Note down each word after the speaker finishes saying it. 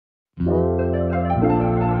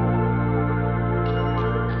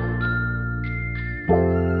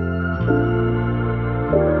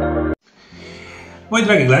Moji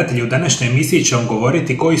dragi gledatelji, u današnjoj emisiji ću vam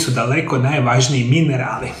govoriti koji su daleko najvažniji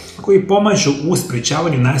minerali koji pomažu u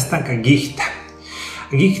sprečavanju nastanka gihta.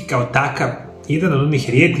 Giht kao takav jedan od onih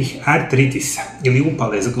rijetkih artritisa ili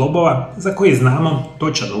upale zglobova za koje znamo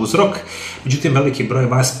točan uzrok, međutim veliki broj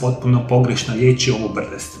vas potpuno pogrešno liječi ovu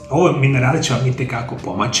bolest. Ovo minerali će vam itekako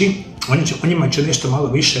pomoći, o njima ću nešto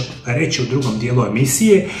malo više reći u drugom dijelu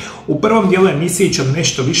emisije. U prvom dijelu emisije ću vam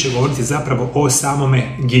nešto više govoriti zapravo o samome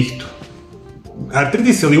gihtu.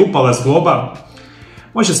 Artritis ili upala zgloba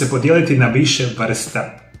može se podijeliti na više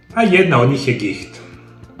vrsta, a jedna od njih je giht.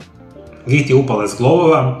 Giht je upala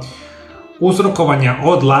zglobova uzrokovanja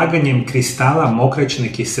odlaganjem kristala mokraćne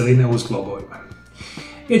kiseline u zglobovima.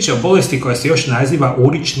 Riječ je o bolesti koja se još naziva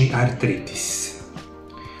urični artritis.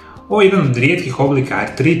 Ovo je jedan od rijetkih oblika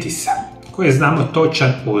artritisa koje znamo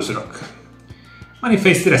točan uzrok.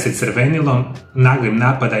 Manifestira se crvenilom, naglim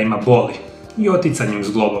napadajima boli i oticanjem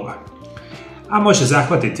zglobova, a može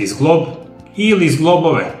zahvatiti zglob ili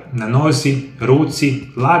zglobove na nozi, ruci,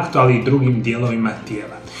 laktu, ali i drugim dijelovima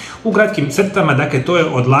tijela. U kratkim crtama, dakle, to je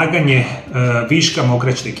odlaganje viška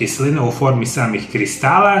mokraćne kiseline u formi samih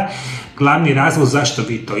kristala. Glavni razlog zašto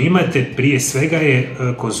vi to imate prije svega je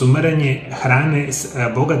konzumiranje hrane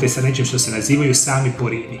bogate sa nečim što se nazivaju sami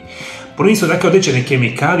purini. Purini su dakle određene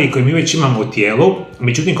kemikalije koje mi već imamo u tijelu,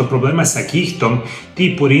 međutim kod problema sa gihtom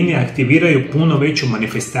ti purini aktiviraju puno veću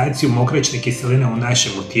manifestaciju mokraćne kiseline u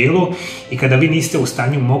našem tijelu i kada vi niste u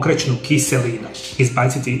stanju mokraćnu kiselinu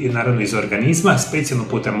izbaciti naravno iz organizma, specijalno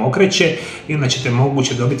putem mokraće, i onda ćete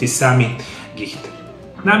moguće dobiti sami giht.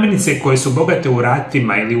 Namirnice koje su bogate u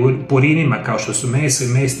ratima ili u purinima kao što su meso i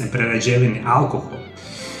mesne prerađevine, alkohol,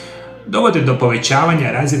 dovode do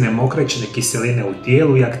povećavanja razine mokraćne kiseline u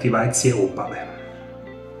tijelu i aktivacije upale.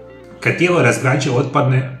 Kad tijelo razgrađuje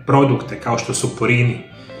otpadne produkte kao što su purini,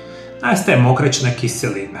 nastaje mokraćna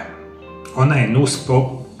kiselina. Ona je nus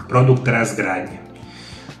produkt razgradnje.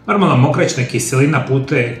 Normalno mokraćna kiselina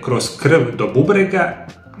putuje kroz krv do bubrega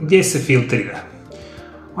gdje se filtrira,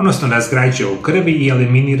 odnosno razgrađuje u krvi i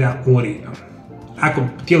eliminira urinom. Ako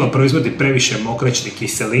tijelo proizvodi previše mokraćne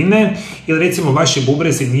kiseline ili recimo vaši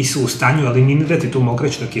bubrezi nisu u stanju eliminirati tu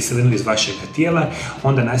mokraćnu kiselinu iz vašeg tijela,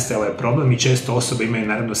 onda nastaje ovaj problem i često osobe imaju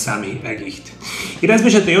naravno sami giht. I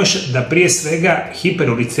razmišljate još da prije svega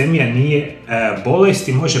hiperuricemija nije bolest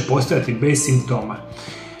i može postojati bez simptoma,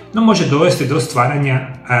 no može dovesti do stvaranja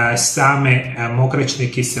same mokraćne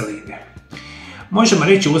kiseline. Možemo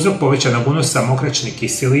reći uzrok povećanog unosa mokraćne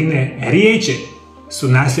kiseline rijeđe su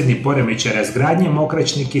nasljedni poremećaj razgradnje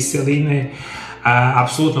mokraćne kiseline,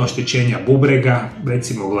 apsolutno oštećenja bubrega,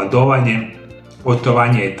 recimo gladovanje,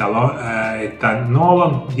 otovanje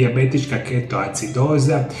etanolom, dijabetička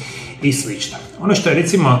ketoacidoza i sl. Ono što je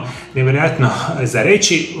recimo nevjerojatno za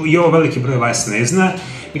reći, i ovo veliki broj vas ne zna,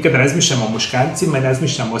 mi kada razmišljamo o muškarcima i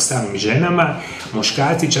razmišljamo o samim ženama,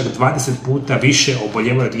 muškarci čak 20 puta više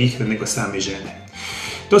oboljevaju od gihta nego same žene.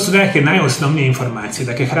 To su nekakve najosnovnije informacije,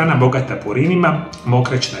 dakle hrana bogata purinima,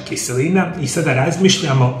 mokraćna kiselina, i sada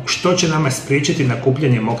razmišljamo što će nama spriječiti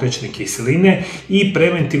nakupljanje mokraćne kiseline i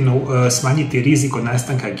preventivno smanjiti rizik od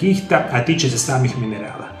nastanka gihta, a tiče se samih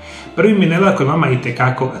minerala. Prvi mineral koji vama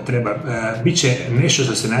itekako treba bit će nešto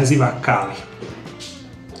što se naziva kalij.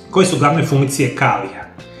 Koje su glavne funkcije kalija?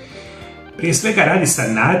 Prije svega radi sa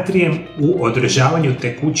natrijem u održavanju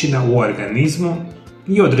tekućina u organizmu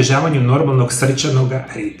i održavanju normalnog srčanog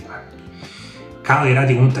ritma. Kalij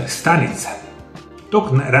radi unutar stanica, dok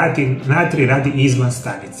natrij radi izvan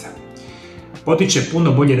stanica. Potiče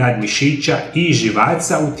puno bolji rad mišića i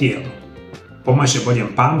živaca u tijelu. Pomaže boljem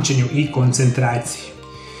pamćenju i koncentraciji,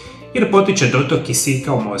 jer potiče dotok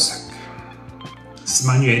kisika u mozak.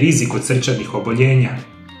 Smanjuje rizik od srčanih oboljenja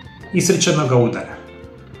i srčanog udara.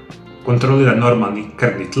 Kontrolira normalni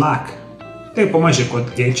krvni tlak, te pomaže kod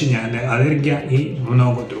liječenja alergija i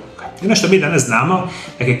mnogo drugoga. Ono što mi danas znamo,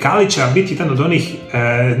 dakle, kalij će vam biti jedan od onih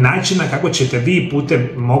načina kako ćete vi putem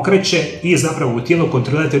mokraće i zapravo u tijelu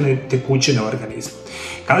kontrolirati one tekućine u organizmu.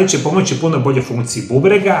 Kalij će pomoći puno bolje funkciji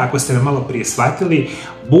bubrega. Ako ste me malo prije shvatili,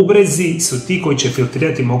 bubrezi su ti koji će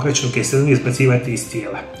filtrirati mokraćnu kiselinu i izbacivati iz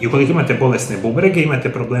tijela. I ukoliko imate bolesne bubrege,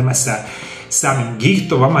 imate problema sa samim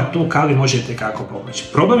gihtom, vama tu kalij možete kako pomoći.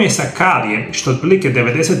 Problem je sa kalijem što otprilike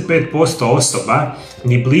 95% osoba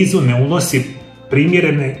ni blizu ne unosi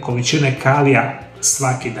primjerene količine kalija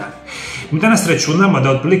svaki dan. Mi danas računamo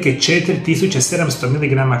da otprilike 4700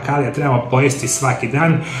 mg kalija trebamo pojesti svaki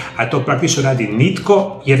dan, a to praktično radi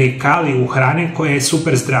nitko jer je kalij u hrani koja je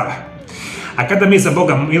super zdrava. A kada mi za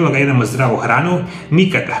Boga miloga jedemo zdravu hranu,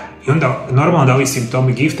 nikada. I onda normalno da ovi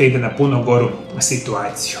simptomi gihta ide na puno goru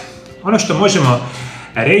situaciju. Ono što možemo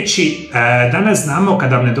reći, danas znamo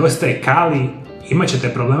kada vam nedostaje kalij imat ćete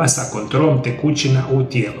problema sa kontrolom tekućina u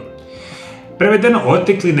tijelu. Prevedeno,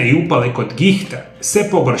 otekline i upale kod gihta se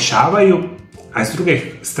pogoršavaju, a s druge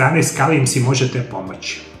strane s kalijem si možete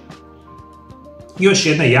pomoći. Još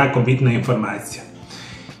jedna jako bitna informacija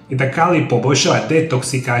je da kalij poboljšava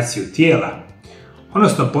detoksikaciju tijela,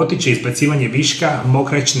 odnosno potiče izbacivanje viška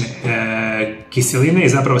mokraćne kiseline i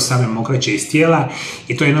zapravo same mokraće iz tijela,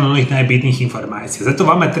 i to je jedna od onih najbitnijih informacija. Zato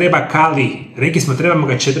vama treba kalij, rekli smo trebamo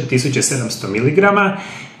ga 4700 mg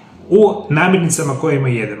u namirnicama kojima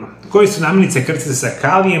jedemo. Koje su namirnice krcate sa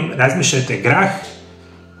kalijem? Razmišljajte grah,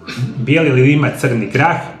 bijeli ili ima crni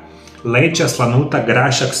grah, leća, slanuta,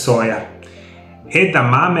 grašak, soja,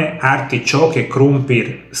 edamame, artičoke,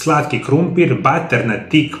 krumpir, slatki krumpir, baterna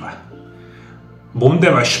tikva,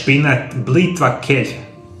 bundeva, špinat, blitva, kelj,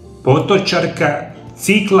 potočarka,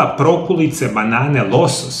 cikla, prokulice, banane,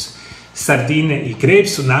 losos, sardine i krep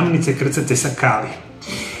su namirnice krcate sa kalijem.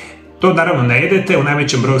 To naravno ne jedete u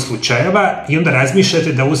najvećem broju slučajeva i onda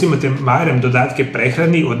razmišljate da uzimate barem dodatke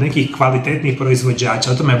prehrani od nekih kvalitetnih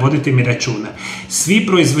proizvođača. O tome vodite mi računa. Svi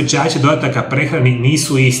proizvođači dodataka prehrani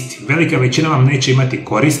nisu isti. Velika većina vam neće imati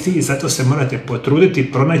koristi i zato se morate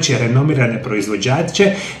potruditi pronaći renomirane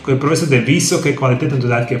proizvođače koji proizvode visoke kvalitetne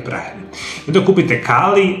dodatke prehrani. I dok kupite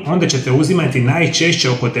kalij, onda ćete uzimati najčešće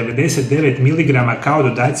oko 99 mg kao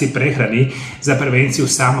dodaci prehrani za prevenciju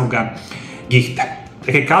samoga gihta.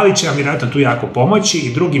 Dakle, kalij će vam vjerojatno tu jako pomoći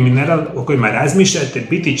i drugi mineral o kojima razmišljate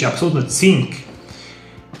biti će apsolutno cink.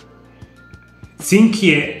 Cink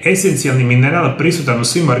je esencijalni mineral prisutan u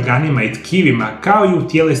svim organima i tkivima kao i u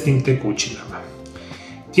tjelesnim tekućinama.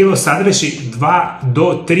 Tijelo sadrži 2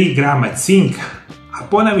 do 3 grama cinka, a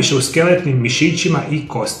ponajviše u skeletnim mišićima i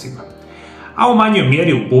kostima, a u manjoj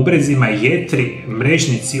mjeri u bubrezima, jetri,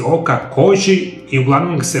 mrežnici oka, koži i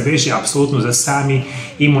uglavnom se veže apsolutno za sami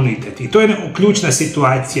imunitet. I to je ključna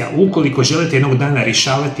situacija. Ukoliko želite jednog dana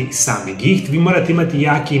rješavati sami giht, vi morate imati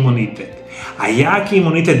jaki imunitet. A jaki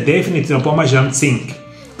imunitet definitivno pomaže vam cink.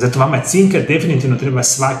 Zato vama cinka definitivno treba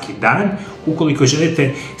svaki dan ukoliko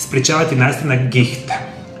želite sprečavati nastanak gihta.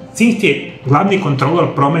 Cink je glavni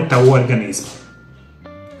kontrolor prometa u organizmu.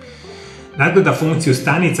 Nadgleda funkciju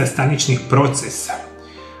stanica, staničnih procesa,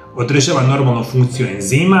 održava normalnu funkciju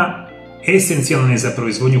enzima, esencijalna je za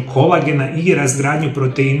proizvodnju kolagena i razgradnju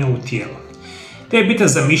proteina u tijelu. Te je bitan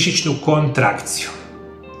za mišićnu kontrakciju.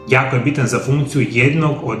 Jako je bitan za funkciju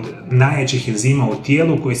jednog od najjačih enzima u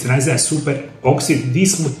tijelu koji se naziva superoksid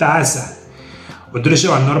dismutaza.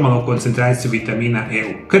 Održava normalnu koncentraciju vitamina E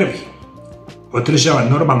u krvi. Održava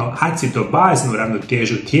normalno acidobaznu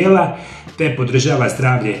ravnotežu tijela, te podržava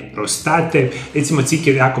zdravlje prostate. Recimo, cink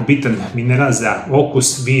je jako bitan mineral za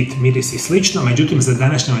okus, vid, miris i slično, međutim za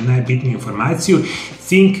današnju najbitniju informaciju,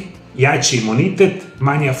 cink jači imunitet,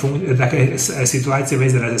 manja situacija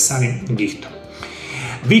vezana za samim gihtom.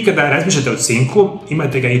 Vi kada razmišljate o cinku,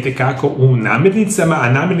 imate ga itekako u namirnicama,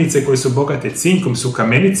 a namirnice koje su bogate cinkom su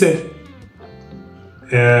kamenice,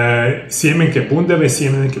 sjemenke bundeve,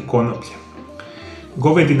 sjemenke konoplje,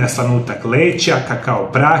 govedina, slanutak, leća,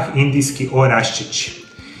 kakao prah, indijski oraščići,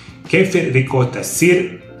 kefir, rikota,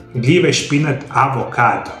 sir, gljive, špinat,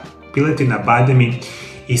 avokado, piletina, bademi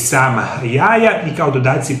i sama jaja. I kao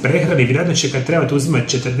dodaci prehrani vjerojatno će kad trebate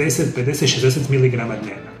uzimati 40, 50, 60 mg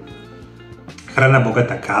dnevno. Hrana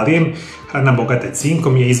bogata kalijem, hrana bogata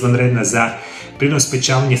cinkom je izvanredna za prinos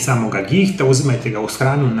sprečavanja samoga gihta. Uzimajte ga uz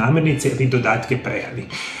hranu, namirnice ili dodatke prehrani.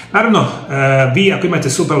 Naravno, vi ako imate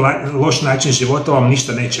super loš način života, vam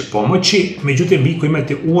ništa neće pomoći, međutim vi koji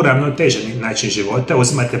imate uravnoteženi način života,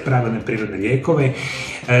 uzimate pravilne prirodne lijekove,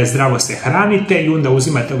 zdravo se hranite i onda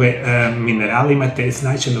uzimate ove minerale, imate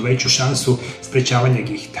značajno veću šansu sprečavanja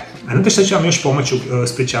gihta. A znate što će vam još pomoći u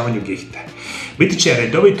sprečavanju gihta? Biti će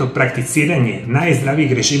redovito prakticiranje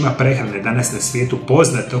najzdravijeg režima prehrane danas na svijetu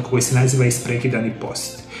poznato, koji se naziva isprekidani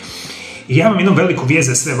post. I ja imam jednu veliku vijest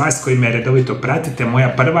za sve vas koji me redovito pratite. Moja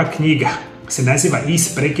prva knjiga se naziva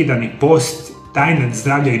Isprekidani post, tajna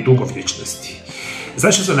zdravlja i dugovječnosti.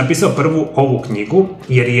 Zašto sam napisao prvu ovu knjigu?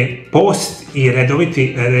 Jer je post i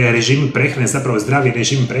redoviti režim prehrane, zapravo zdravi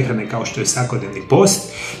režim prehrane kao što je svakodnevni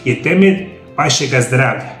post, je temelj vašega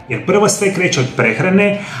zdravlja. Jer prvo sve kreće od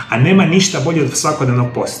prehrane, a nema ništa bolje od svakodnevnog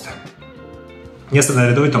posta. Ja sam na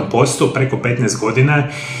redovitom postu preko 15 godina,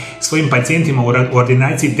 svojim pacijentima u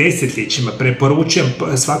ordinaciji desetljećima preporučujem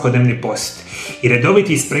svakodnevni post. I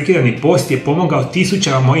redoviti isprekidani post je pomogao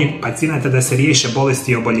tisućama mojih pacijenata da se riješe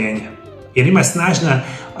bolesti i oboljenja. Jer ima snažna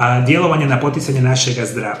djelovanja na poticanje našega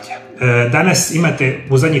zdravlja. Danas imate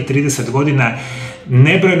u zadnjih 30 godina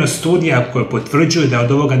nebrojno studija koje potvrđuju da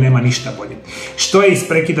od ovoga nema ništa bolje. Što je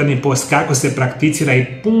isprekidani post, kako se prakticira i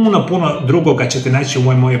puno drugoga ćete naći u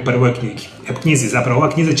mojoj prvoj knjizi. Zapravo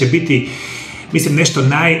ova knjiga će biti, mislim, nešto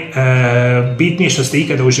najbitnije što ste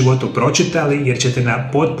ikada u životu pročitali, jer ćete na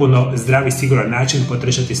potpuno zdravi, siguran način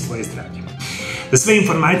podržati svoje zdravlje. Za sve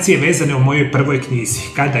informacije vezane u mojoj prvoj knjizi,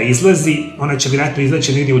 kada izlazi, ona će vjerojatno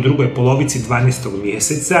izaći negdje u drugoj polovici 12.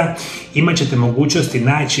 mjeseca, imat ćete mogućnosti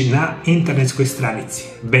naći na internetskoj stranici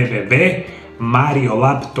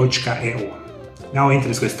www.mariolab.eu. Na ovoj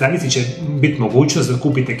internetskoj stranici će biti mogućnost da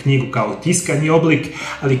kupite knjigu kao tiskani oblik,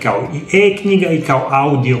 ali kao i e-knjiga i kao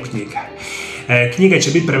audio knjiga. Knjiga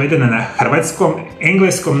će biti prevedena na hrvatskom,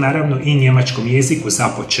 engleskom naravno i njemačkom jeziku za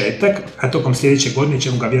početak, a tokom sljedeće godine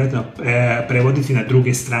ćemo ga vjerojatno prevoditi na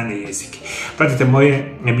druge strane jezike. Pratite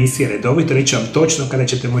moje emisije redovito, reći vam točno kada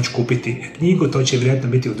ćete moći kupiti knjigu, to će vjerojatno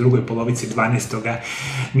biti u drugoj polovici 12.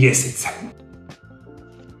 mjeseca.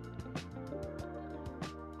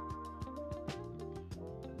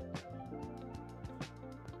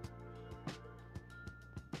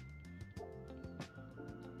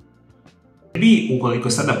 Vi, ukoliko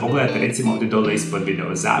sada pogledate recimo ovdje dole ispod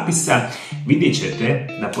video zapisa, vidjet ćete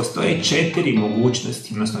da postoje 4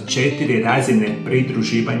 mogućnosti, odnosno 4 razine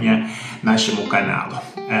pridruživanja našemu kanalu.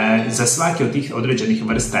 Za svake od tih određenih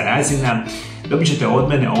vrsta razina dobit ćete od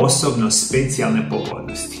mene osobno specijalne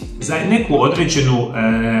pogodnosti. Za neku određenu,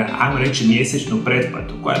 ajmo reći, mjesečnu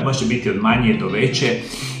pretplatu, koja može biti od manje do veće,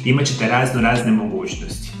 imat ćete razne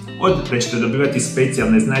mogućnosti. Da ćete dobivati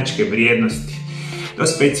specijalne značke vrijednosti, do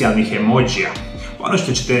specijalnih emojija. Ono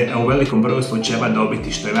što ćete u velikom broju slučajeva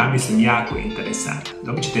dobiti, što je vam mislim jako interesantno,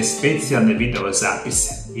 dobit ćete specijalne video zapise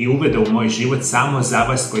i uvede u moj život samo za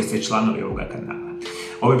vas koji ste članovi ovoga kanala.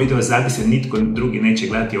 Ove video zapise nitko drugi neće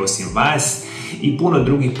gledati osim vas i puno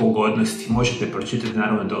drugih pogodnosti možete pročitati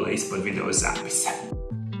naravno dole ispod video zapisa.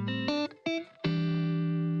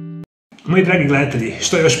 Moji dragi gledatelji,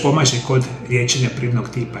 što još pomaže kod liječenja prirodnog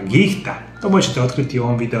tipa GIHTA, to možete otkriti u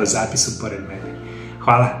ovom video zapisu pored mene.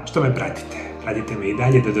 Hvala što me pratite. Pratite me i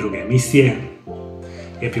dalje do druge emisije.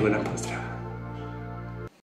 Lijepi godan pozdrav.